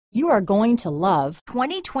You are going to love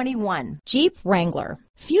 2021 Jeep Wrangler.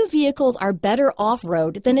 Few vehicles are better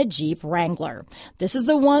off-road than a Jeep Wrangler. This is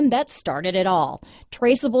the one that started it all.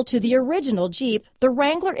 Traceable to the original Jeep, the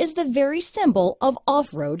Wrangler is the very symbol of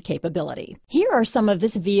off-road capability. Here are some of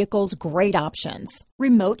this vehicle's great options: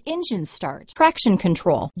 remote engine start, traction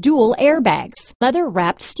control, dual airbags,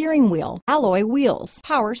 leather-wrapped steering wheel, alloy wheels,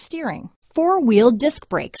 power steering, four-wheel disc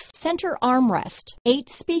brakes, center armrest, 8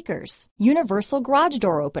 speakers, universal garage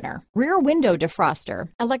door opener, rear window defroster,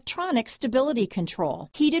 electronic stability control,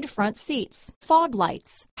 heated front seats, fog lights,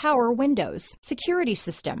 power windows, security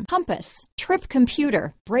system, compass, trip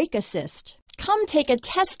computer, brake assist. Come take a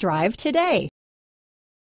test drive today.